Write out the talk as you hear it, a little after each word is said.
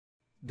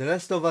The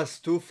Last of Us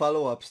 2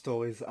 follow-up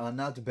stories are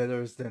not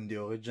better than the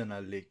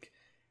original leak.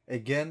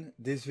 Again,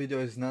 this video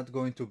is not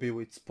going to be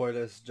with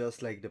spoilers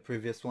just like the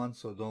previous one,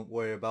 so don't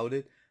worry about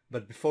it.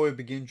 But before we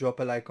begin, drop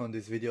a like on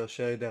this video,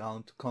 share it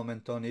around,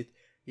 comment on it.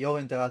 Your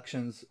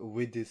interactions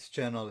with this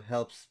channel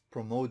helps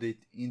promote it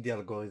in the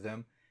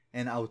algorithm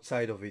and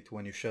outside of it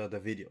when you share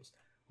the videos.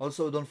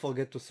 Also, don't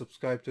forget to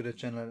subscribe to the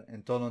channel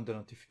and turn on the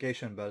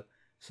notification bell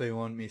so you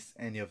won't miss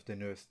any of the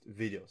newest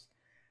videos.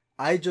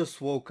 I just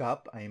woke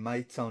up. I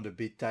might sound a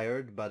bit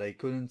tired, but I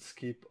couldn't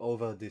skip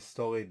over this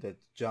story that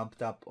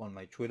jumped up on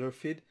my Twitter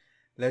feed.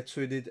 Let's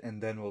read it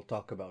and then we'll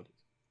talk about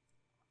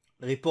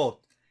it. Report.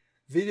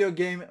 Video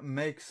game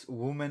makes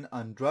woman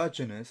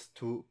androgynous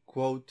to,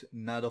 quote,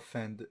 not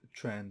offend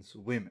trans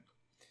women.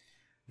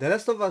 The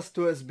Last of Us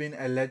 2 has been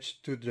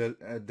alleged to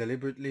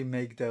deliberately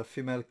make their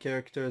female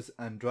characters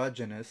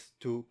androgynous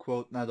to,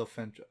 quote, not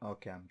offend...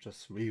 Okay, I'm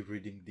just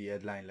rereading the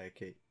headline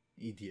like an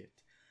idiot.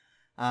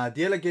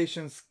 The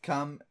allegations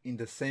come in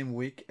the same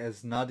week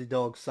as Naughty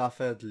Dog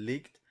suffered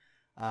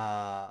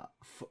a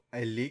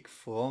leak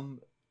from...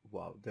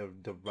 Wow,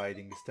 the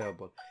writing is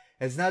terrible.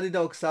 As Naughty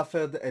Dog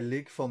suffered a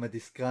leak from a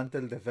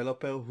disgruntled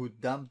developer who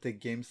dumped the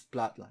game's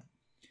plotline.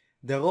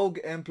 The rogue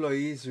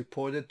employee is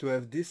reported to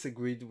have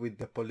disagreed with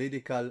the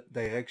political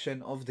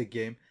direction of the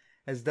game,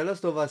 as The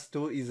Last of Us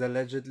 2 is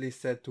allegedly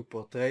said to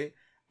portray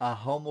a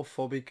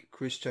homophobic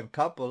Christian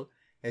couple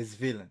as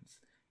villains,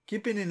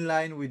 keeping in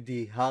line with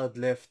the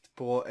hard-left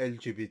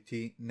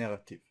pro-LGBT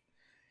narrative.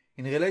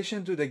 In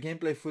relation to the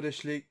gameplay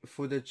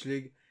footage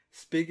leak,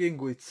 speaking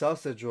with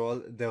Sausage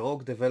Roll, the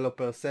rogue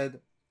developer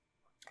said,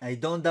 "I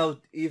don't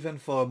doubt even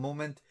for a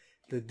moment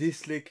that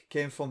this leak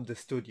came from the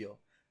studio.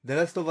 The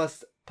Last of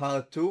Us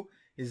Part 2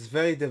 is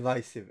very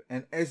divisive,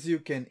 and as you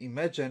can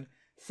imagine,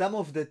 some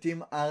of the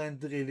team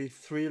aren't really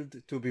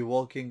thrilled to be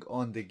working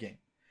on the game."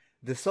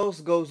 The source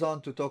goes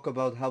on to talk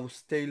about how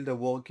stale the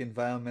work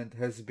environment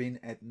has been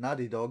at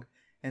Naughty Dog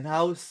and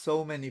how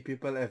so many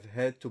people have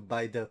had to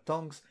bite their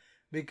tongues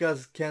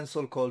because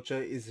cancel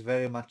culture is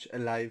very much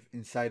alive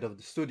inside of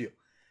the studio.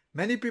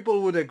 Many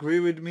people would agree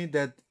with me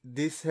that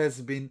this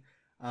has been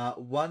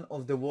one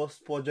of the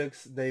worst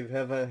projects they've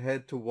ever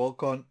had to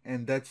work on,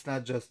 and that's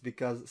not just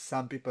because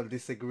some people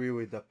disagree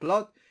with the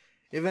plot.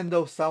 Even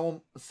though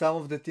some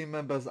of the team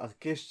members are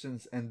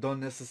Christians and don't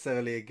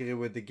necessarily agree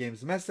with the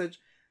game's message,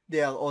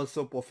 they are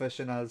also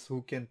professionals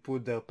who can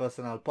put their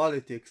personal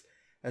politics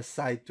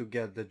aside to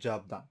get the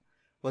job done.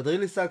 What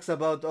really sucks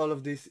about all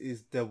of this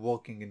is the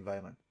working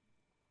environment.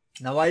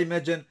 Now, I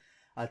imagine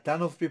a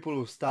ton of people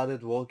who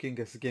started working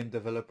as game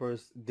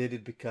developers did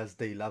it because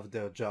they loved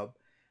their job.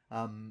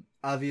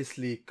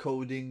 Obviously,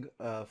 coding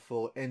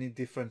for any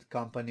different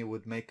company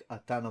would make a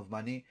ton of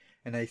money,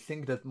 and I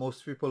think that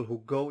most people who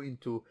go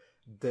into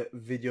the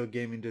video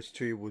game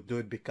industry would do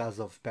it because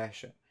of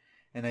passion.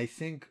 And I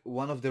think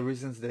one of the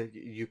reasons that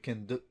you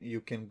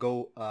can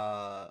go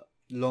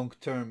long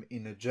term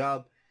in a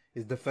job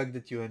is the fact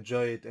that you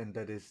enjoy it and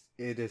that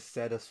it is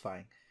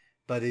satisfying.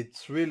 But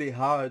it's really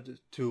hard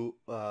to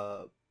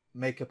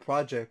make a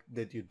project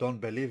that you don't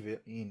believe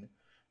in,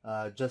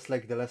 just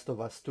like The Last of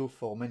Us 2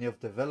 for many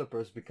of the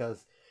developers,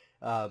 because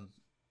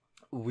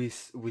we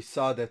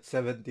saw that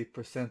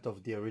 70%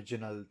 of the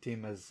original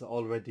team has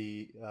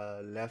already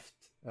left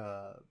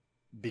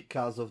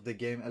because of the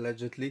game,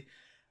 allegedly.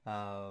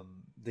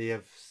 They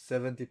have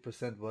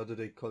 70%, what do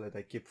they call it?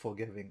 I keep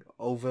forgetting,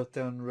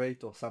 overturn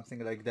rate or something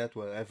like that,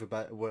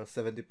 where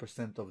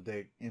 70% of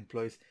the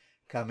employees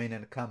come in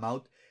and come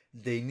out.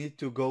 They need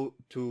to go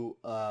to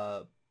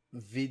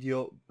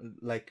video,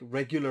 like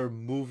regular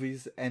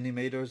movies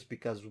animators,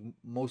 because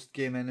most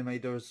game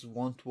animators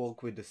won't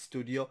work with the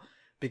studio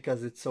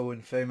because it's so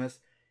infamous.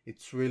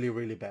 It's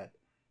really bad.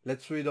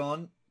 Let's read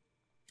on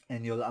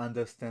and you'll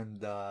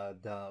understand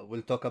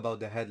we'll talk about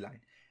the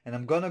headline. And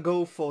I'm gonna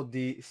go for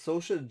the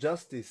social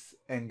justice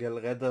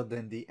angle rather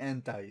than the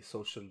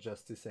anti-social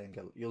justice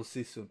angle. You'll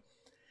see soon.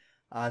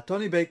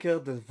 Tony Baker,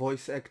 the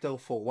voice actor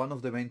for one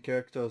of the main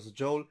characters,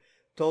 Joel,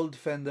 told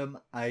fandom,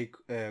 I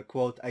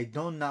quote, I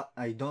don't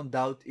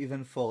doubt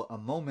even for a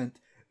moment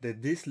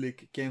that this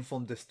leak came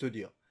from the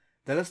studio.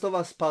 The Last of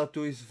Us Part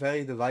 2 is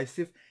very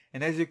divisive,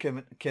 and as you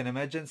can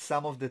imagine,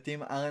 some of the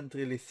team aren't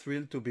really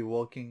thrilled to be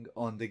working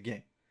on the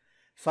game.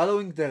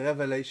 Following the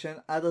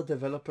revelation, other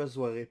developers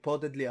were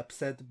reportedly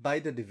upset by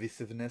the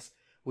divisiveness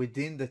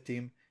within the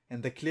team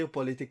and the clear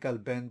political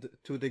bend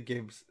to the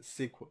game's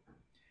sequel.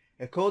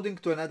 According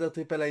to another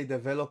AAA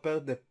developer,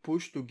 the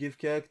push to give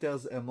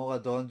characters a more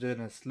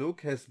androgynous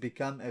look has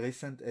become a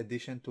recent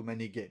addition to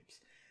many games.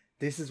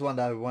 This is what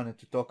I wanted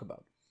to talk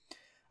about.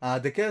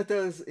 The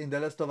characters in The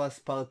Last of Us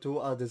Part 2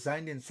 are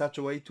designed in such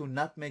a way to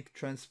not make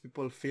trans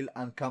people feel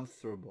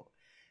uncomfortable.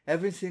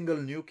 Every single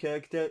new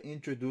character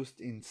introduced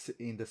in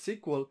the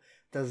sequel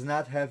does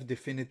not have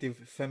definitive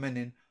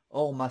feminine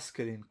or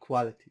masculine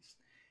qualities.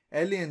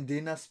 Ellie and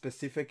Dina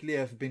specifically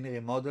have been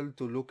remodeled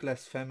to look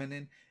less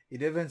feminine.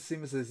 It even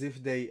seems as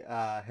if they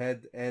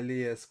had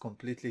Ellie as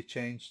completely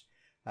changed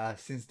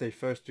since they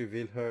first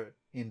revealed her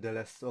in The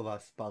Last of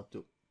Us Part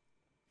 2.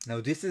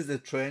 Now, this is a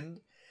trend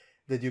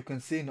that you can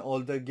see in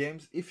older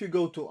games. If you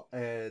go to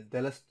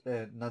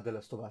not The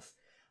Last of Us,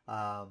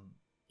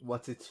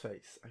 what's its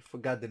face? I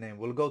forgot the name.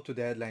 We'll go to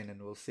the headline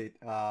and we'll see it.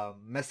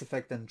 Mass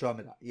Effect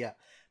Andromeda. Yeah,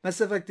 Mass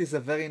Effect is a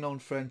very known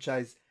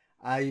franchise.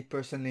 I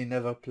personally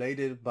never played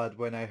it, but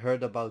when I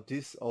heard about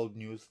this old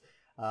news,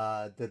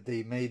 that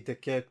they made the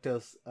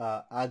characters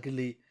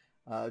ugly,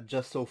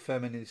 just so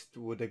feminists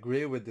would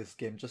agree with this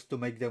game, just to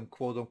make them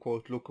quote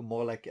unquote look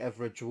more like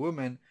average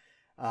women.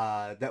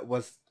 That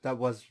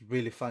was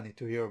really funny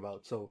to hear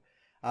about. So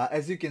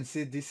as you can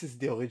see, this is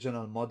the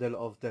original model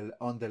of the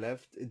on the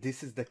left.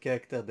 This is the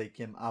character they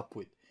came up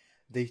with.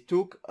 They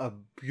took a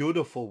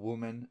beautiful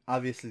woman.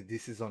 Obviously,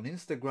 this is on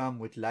Instagram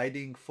with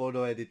lighting,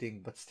 photo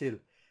editing, but still,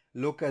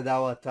 look at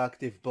how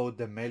attractive both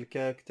the male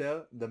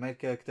character. The male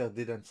character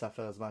didn't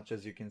suffer as much,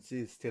 as you can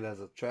see, it's still as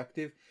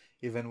attractive,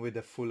 even with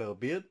a fuller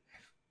beard.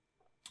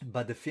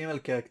 But the female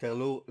character,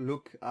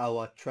 look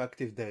how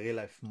attractive the real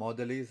life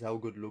model is, how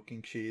good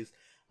looking she is,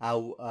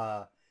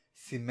 how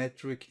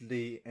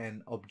symmetrically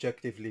and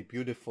objectively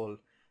beautiful,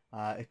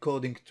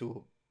 according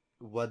to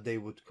what they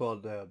would call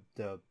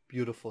the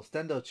beautiful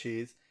standard she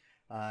is.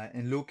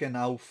 And look at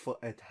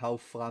how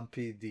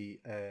frumpy the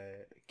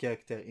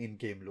character in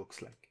game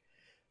looks like.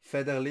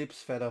 Feather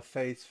lips, feather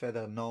face,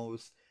 feather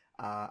nose,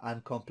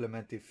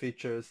 uncomplimentary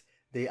features.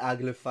 They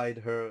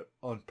uglified her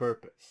on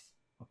purpose.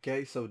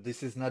 Okay, so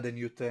this is not a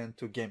new trend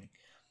to gaming.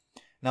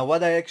 Now,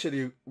 what I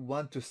actually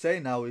want to say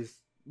now is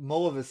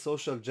more of a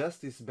social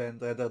justice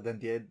band rather than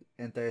the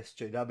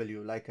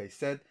anti-SJW. Like I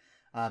said,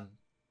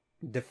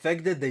 the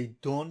fact that they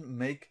don't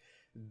make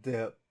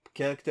the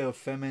character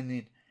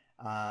feminine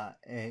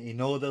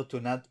in order to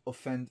not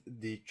offend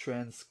the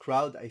trans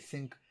crowd, I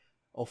think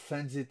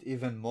offends it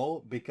even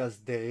more, because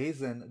the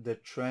reason the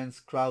trans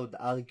crowd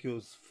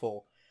argues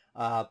for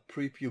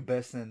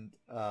prepubescent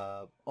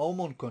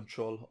hormone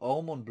control,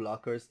 hormone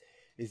blockers,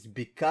 is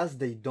because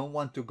they don't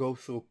want to go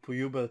through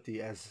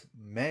puberty as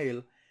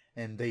male,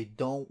 and they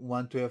don't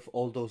want to have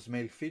all those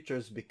male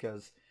features,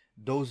 because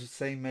those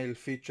same male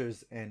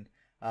features and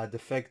the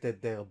fact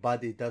that their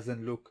body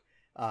doesn't look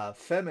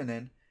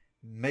feminine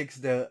makes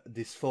their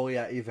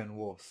dysphoria even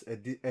worse.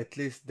 At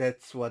least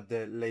that's what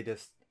the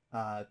latest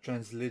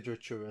trans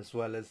literature, as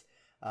well as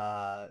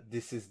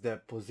this is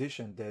the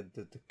position that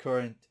the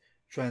current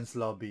trans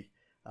lobby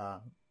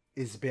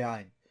is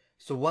behind.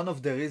 So one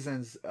of the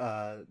reasons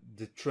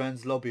the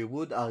trans lobby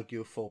would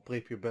argue for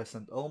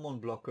prepubescent hormone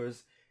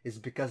blockers is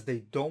because they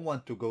don't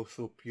want to go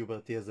through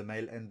puberty as a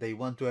male, and they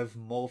want to have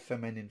more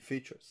feminine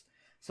features,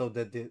 so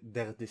that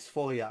their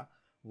dysphoria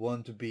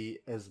won't be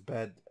as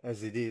bad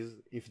as it is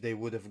if they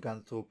would have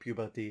gone through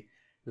puberty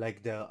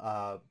like their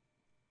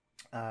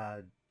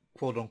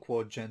quote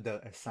unquote gender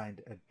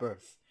assigned at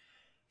birth.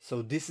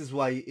 So this is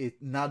why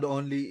it not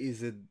only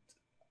is it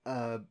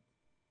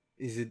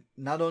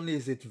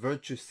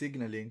virtue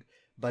signaling,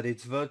 but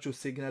it's virtue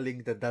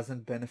signaling that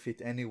doesn't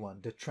benefit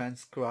anyone. The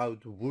trans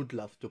crowd would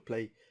love to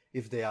play,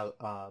 if they are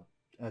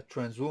a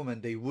trans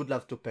woman, they would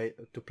love to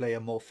play a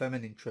more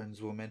feminine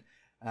trans woman.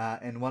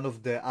 And one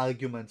of the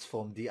arguments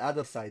from the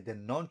other side, the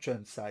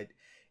non-trans side,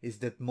 is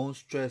that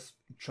most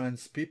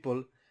trans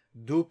people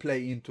do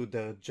play into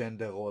their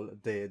gender role,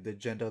 the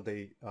gender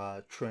they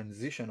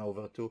transition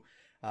over to,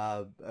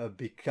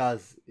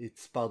 because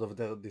it's part of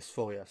their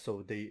dysphoria.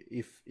 So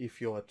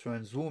if you're a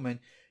trans woman,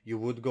 you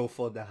would go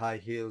for the high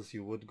heels,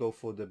 you would go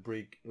for the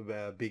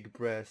big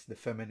breasts, the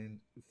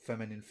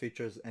feminine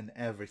features and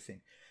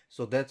everything.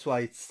 So that's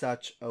why it's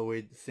such a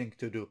weird thing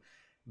to do.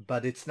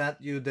 But it's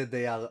not you that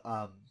they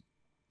are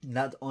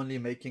not only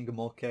making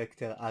more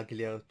character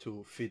uglier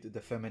to fit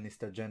the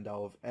feminist agenda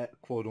of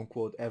quote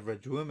unquote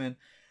average women,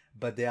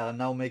 but they are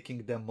now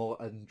making them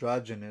more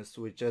androgynous,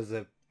 which as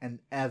an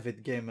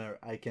avid gamer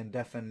I can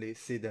definitely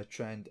see the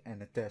trend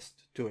and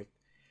attest to it.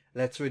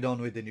 Let's read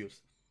on with the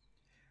news.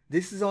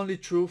 This is only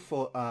true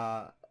for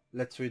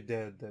let's read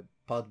the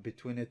part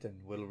between it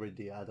and we'll read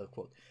the other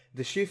quote.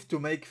 The shift to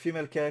make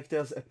female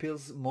characters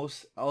appeals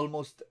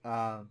almost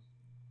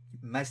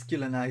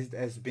masculinized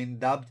has been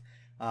dubbed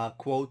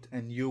quote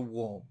a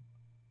new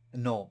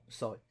norm.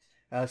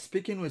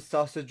 Speaking with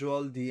Sausage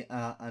Roll, the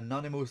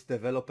anonymous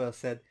developer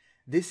said,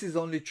 "This is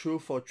only true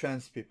for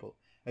trans people.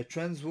 A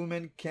trans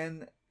woman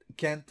can't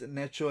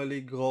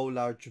naturally grow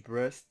large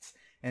breasts,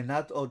 and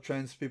not all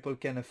trans people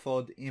can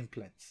afford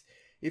implants.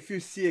 If you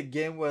see a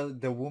game where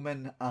the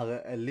women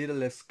are a little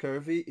less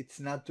curvy, it's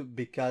not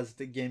because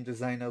the game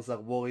designers are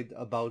worried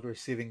about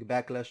receiving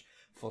backlash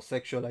for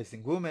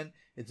sexualizing women,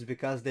 it's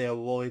because they are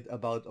worried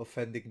about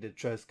offending the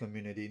trans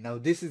community." Now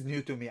this is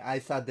new to me. I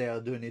thought they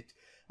are doing it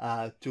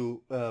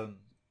to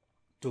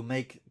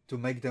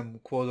make them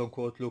quote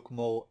unquote look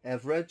more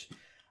average,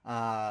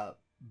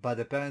 but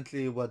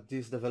apparently what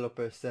this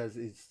developer says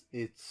is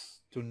it's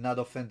to not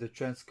offend the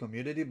trans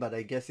community, but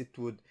I guess it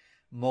would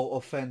more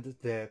offend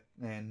the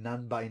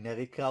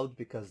non-binary crowd,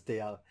 because they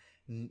are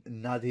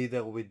not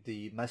either with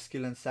the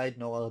masculine side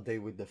nor are they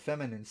with the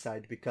feminine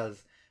side,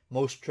 because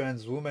most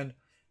trans women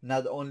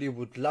not only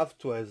would love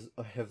to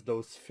have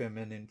those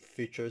feminine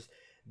features,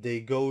 they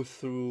go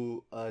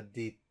through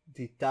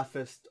the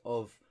toughest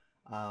of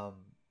um,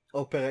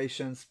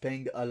 operations,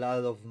 paying a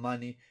lot of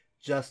money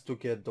just to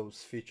get those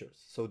features.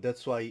 So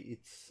that's why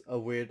it's a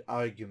weird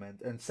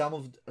argument. And some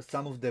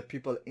of the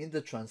people in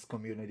the trans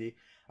community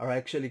are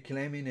actually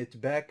claiming it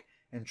back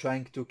and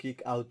trying to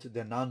kick out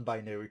the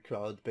non-binary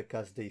crowd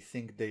because they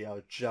think they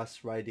are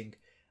just riding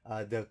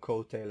their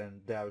coattail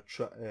and they are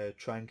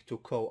trying to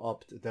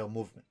co-opt their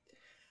movement.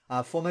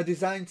 From a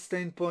design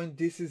standpoint,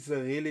 this is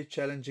a really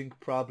challenging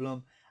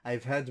problem.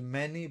 I've had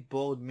many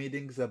board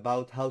meetings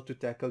about how to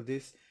tackle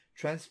this.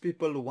 Trans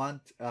people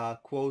want,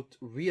 quote,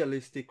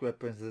 realistic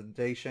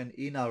representation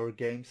in our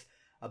games,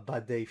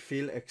 but they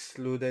feel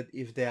excluded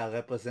if they are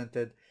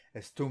represented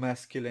as too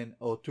masculine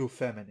or too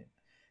feminine.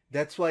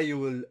 That's why you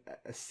will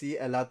see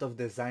a lot of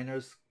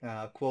designers,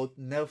 quote,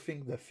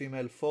 nerfing the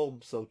female form,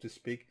 so to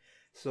speak,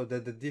 so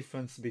that the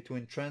difference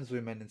between trans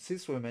women and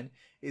cis women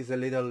is a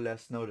little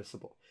less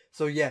noticeable.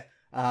 So yeah,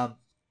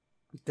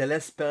 the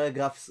last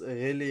paragraphs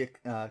really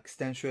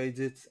accentuate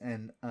it,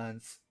 and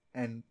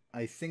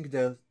I think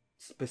they're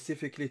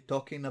specifically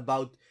talking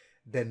about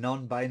the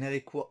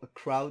non-binary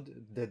crowd,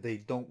 that they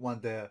don't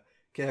want their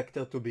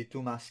character to be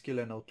too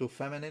masculine or too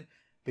feminine,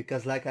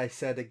 because like I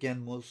said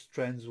again, most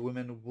trans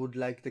women would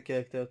like the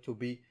character to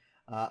be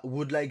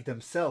would like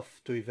themselves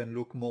to even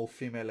look more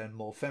female and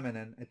more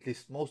feminine. At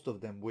least most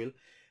of them will.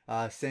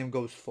 Same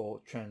goes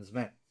for trans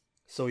men.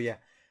 So yeah,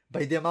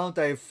 by the amount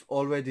I've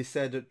already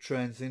said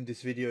trans in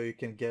this video, you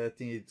can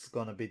guarantee it's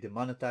gonna be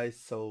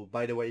demonetized. So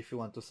by the way, if you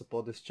want to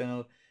support this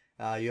channel,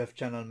 you have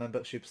channel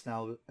memberships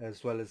now,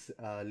 as well as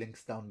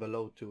links down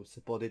below to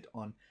support it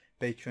on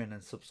Patreon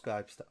and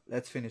subscribe stuff.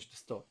 Let's finish the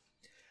story.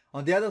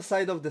 On the other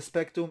side of the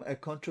spectrum, a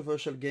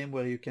controversial game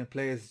where you can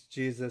play as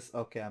Jesus.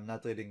 Okay, I'm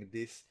not reading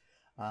this.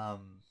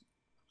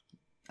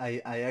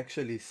 I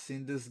actually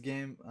seen this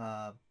game.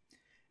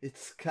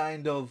 It's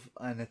kind of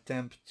an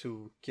attempt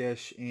to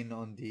cash in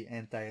on the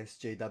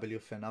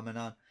anti-SJW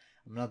phenomenon.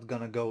 I'm not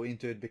gonna go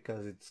into it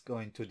because it's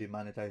going to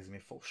demonetize me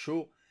for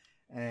sure,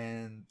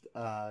 and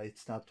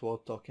it's not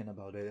worth talking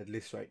about it, at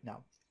least right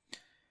now.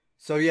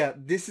 So yeah,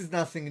 this is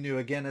nothing new.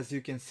 Again, as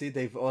you can see,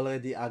 they've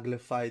already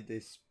uglified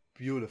this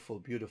beautiful,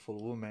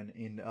 beautiful woman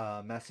in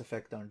Mass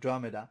Effect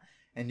Andromeda,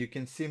 and you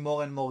can see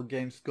more and more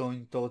games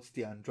going towards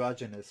the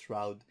androgynous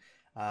route,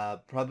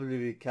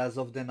 probably because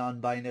of the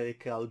non-binary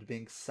crowd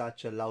being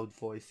such a loud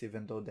voice,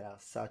 even though they are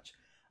such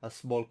a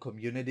small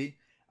community.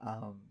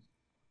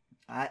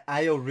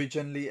 I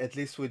originally, at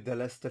least with the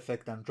Last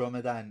Effect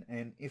Andromeda,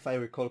 and if I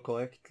recall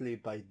correctly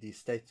by the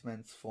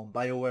statements from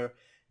BioWare,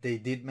 they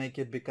did make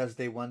it because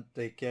they want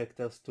the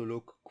characters to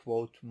look,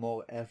 quote,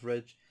 more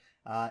average,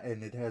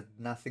 and it had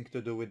nothing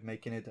to do with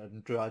making it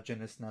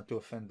androgynous, not to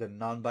offend the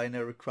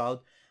non-binary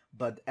crowd.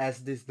 But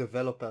as this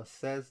developer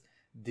says,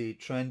 the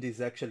trend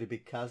is actually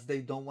because they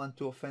don't want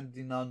to offend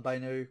the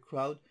non-binary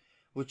crowd,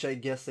 which I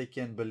guess I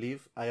can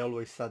believe. I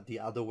always thought the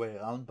other way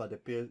around, but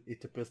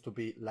it appears to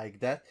be like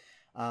that.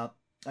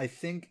 I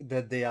think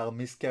that they are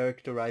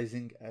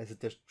mischaracterizing as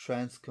the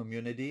trans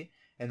community,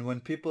 and when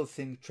people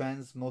think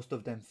trans, most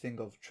of them think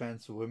of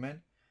trans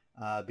women,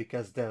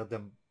 because they're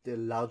the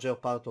larger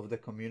part of the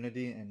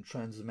community, and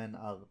trans men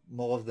are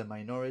more of the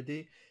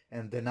minority,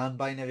 and the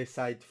non-binary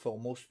side for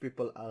most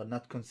people are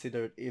not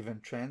considered even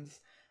trans.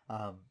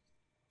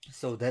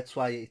 So that's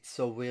why it's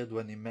so weird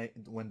when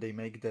they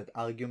make that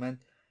argument.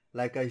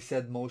 Like I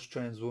said, most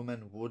trans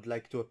women would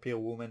like to appear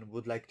women,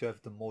 would like to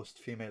have the most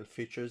female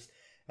features.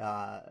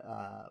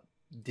 The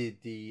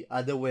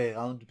other way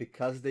around,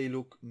 because they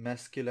look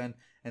masculine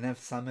and have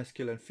some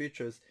masculine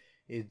features,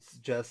 it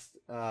just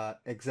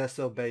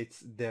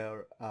exacerbates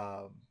their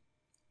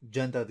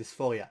gender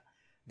dysphoria.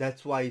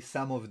 That's why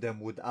some of them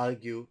would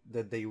argue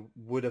that they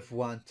would have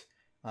want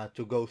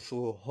to go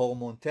through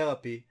hormone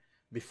therapy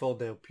before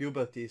their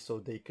puberty, so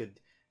they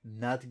could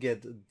not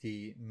get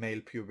the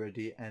male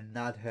puberty and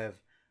not have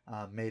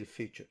male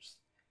features.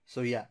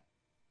 So yeah,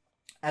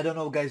 I don't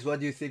know guys, what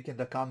do you think in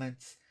the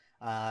comments?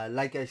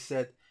 Like I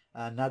said,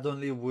 not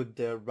only would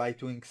the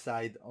right-wing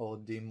side or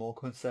the more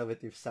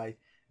conservative side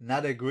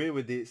not agree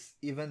with this,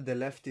 even the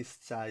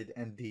leftist side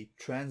and the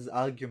trans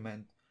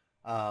argument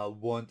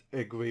won't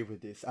agree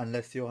with this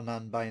unless you're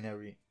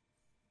non-binary,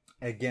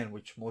 again,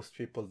 which most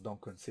people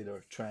don't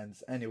consider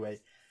trans anyway.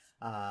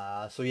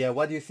 So yeah,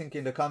 what do you think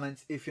in the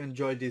comments? If you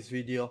enjoyed this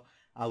video,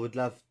 I would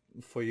love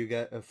for you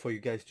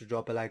guys to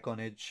drop a like on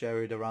it,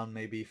 share it around,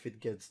 maybe if it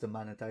gets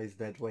demonetized,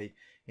 that way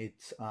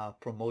it's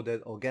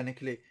promoted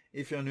organically.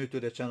 If you're new to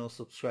the channel,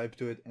 subscribe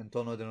to it and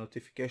turn on the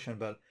notification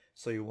bell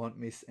so you won't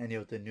miss any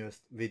of the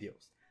newest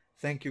videos.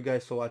 Thank you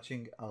guys for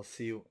watching. I'll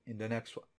see you in the next one.